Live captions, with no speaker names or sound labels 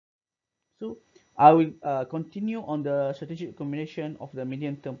So I will continue on the strategic combination of the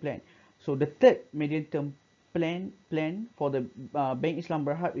medium-term plan. So the third medium-term plan for the Bank Islam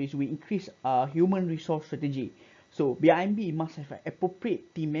Berhad is we increase human resource strategy. So BIMB must have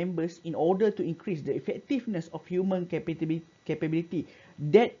appropriate team members in order to increase the effectiveness of human capability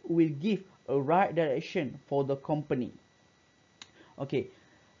that will give a right direction for the company. Okay,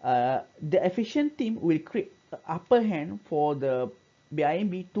 the efficient team will create an upper hand for the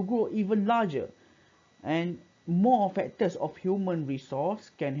BIMB to grow even larger, and more factors of human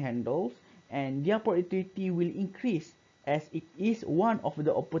resource can handle, and their productivity will increase as it is one of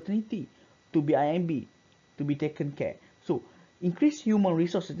the opportunity to BIMB to be taken care. So increased human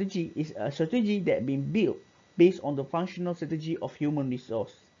resource strategy is a strategy that been built based on the functional strategy of human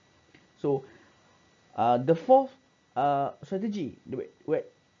resource. So the fourth strategy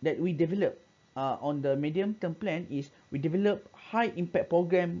that we develop on the medium term plan is we develop high impact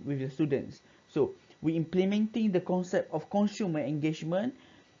program with the students. So we implementing the concept of consumer engagement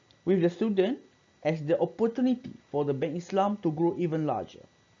with the student as the opportunity for the Bank Islam to grow even larger.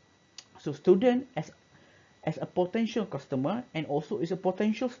 So student as a potential customer and also is a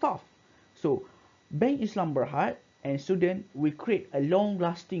potential staff. So Bank Islam Berhad and student will create a long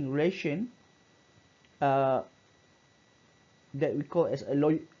lasting relation that we call as a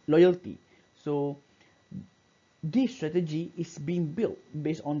loyalty. So this strategy is being built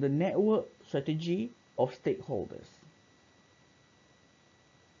based on the network strategy of stakeholders.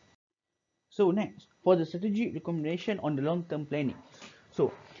 So next, for the strategic recommendation on the long-term planning.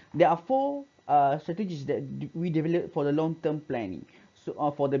 So there are four strategies that we develop for the long-term planning.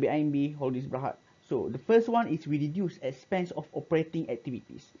 So for the BIMB Holdings Berhad. So the first one is we reduce expense of operating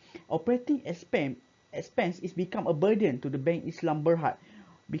activities. Operating expense is become a burden to the Bank Islam Berhad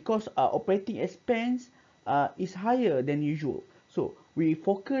because operating expense is higher than usual. So we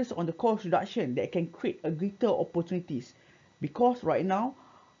focus on the cost reduction that can create a greater opportunities because right now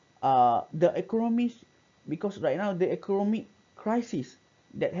the economic crisis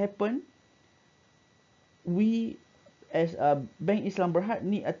that happen, we as a Bank Islam Berhad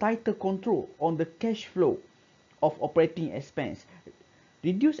need a tighter control on the cash flow of operating expense.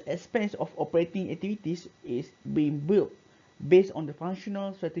 Reduced expense of operating activities is being built based on the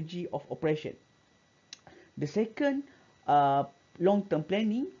functional strategy of operation. The second long-term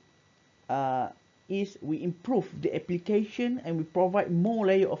planning is we improve the application and we provide more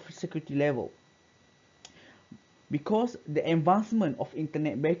layer of security level. Because the advancement of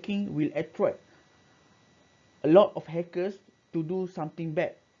internet banking will attract a lot of hackers to do something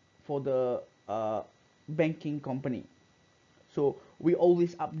bad for the banking company. So we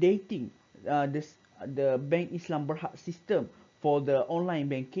always updating the Bank Islam Berhad system for the online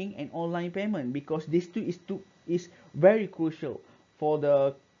banking and online payment because this is very crucial for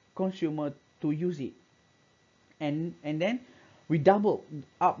the consumer to use it. And then we double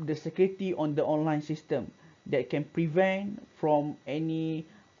up the security on the online system that can prevent from any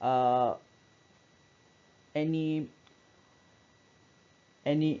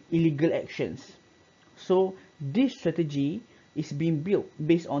illegal actions. So this strategy is being built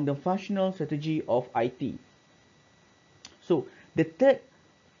based on the functional strategy of IT. So the third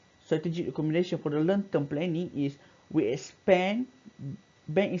strategic recommendation for the long-term planning is we expand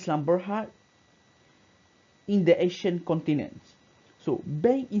Bank Islam Berhad in the Asian continent. So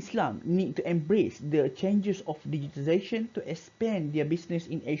Bank Islam need to embrace the changes of digitization to expand their business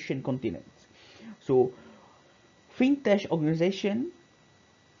in Asian continents. So fintech organization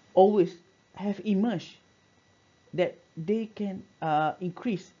always have emerged that they can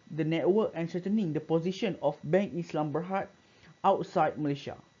increase the network and strengthening the position of Bank Islam Berhad outside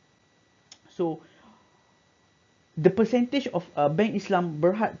Malaysia. So the percentage of Bank Islam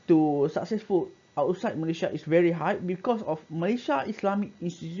Berhad to successful outside Malaysia is very high because of Malaysia Islamic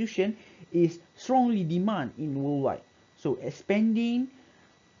institution is strongly demand in worldwide. So expanding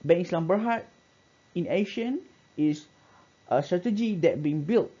Bank Islam Berhad in Asian is a strategy that being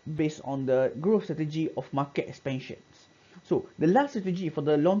built based on the growth strategy of market expansions. So the last strategy for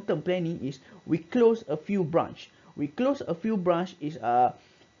the long-term planning is we close a few branch. We close a few branch is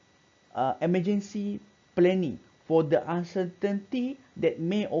emergency planning for the uncertainty that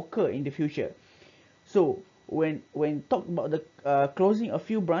may occur in the future. So when talk about the closing a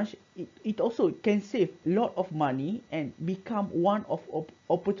few branch, it also can save a lot of money and become one of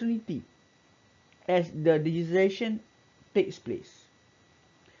opportunity as the digitization takes place.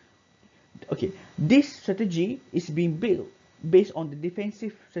 Okay, this strategy is being built based on the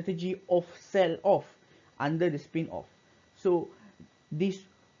defensive strategy of sell off under the spin off. So these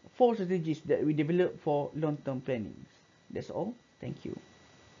four strategies that we develop for long-term planning. That's all. Thank you.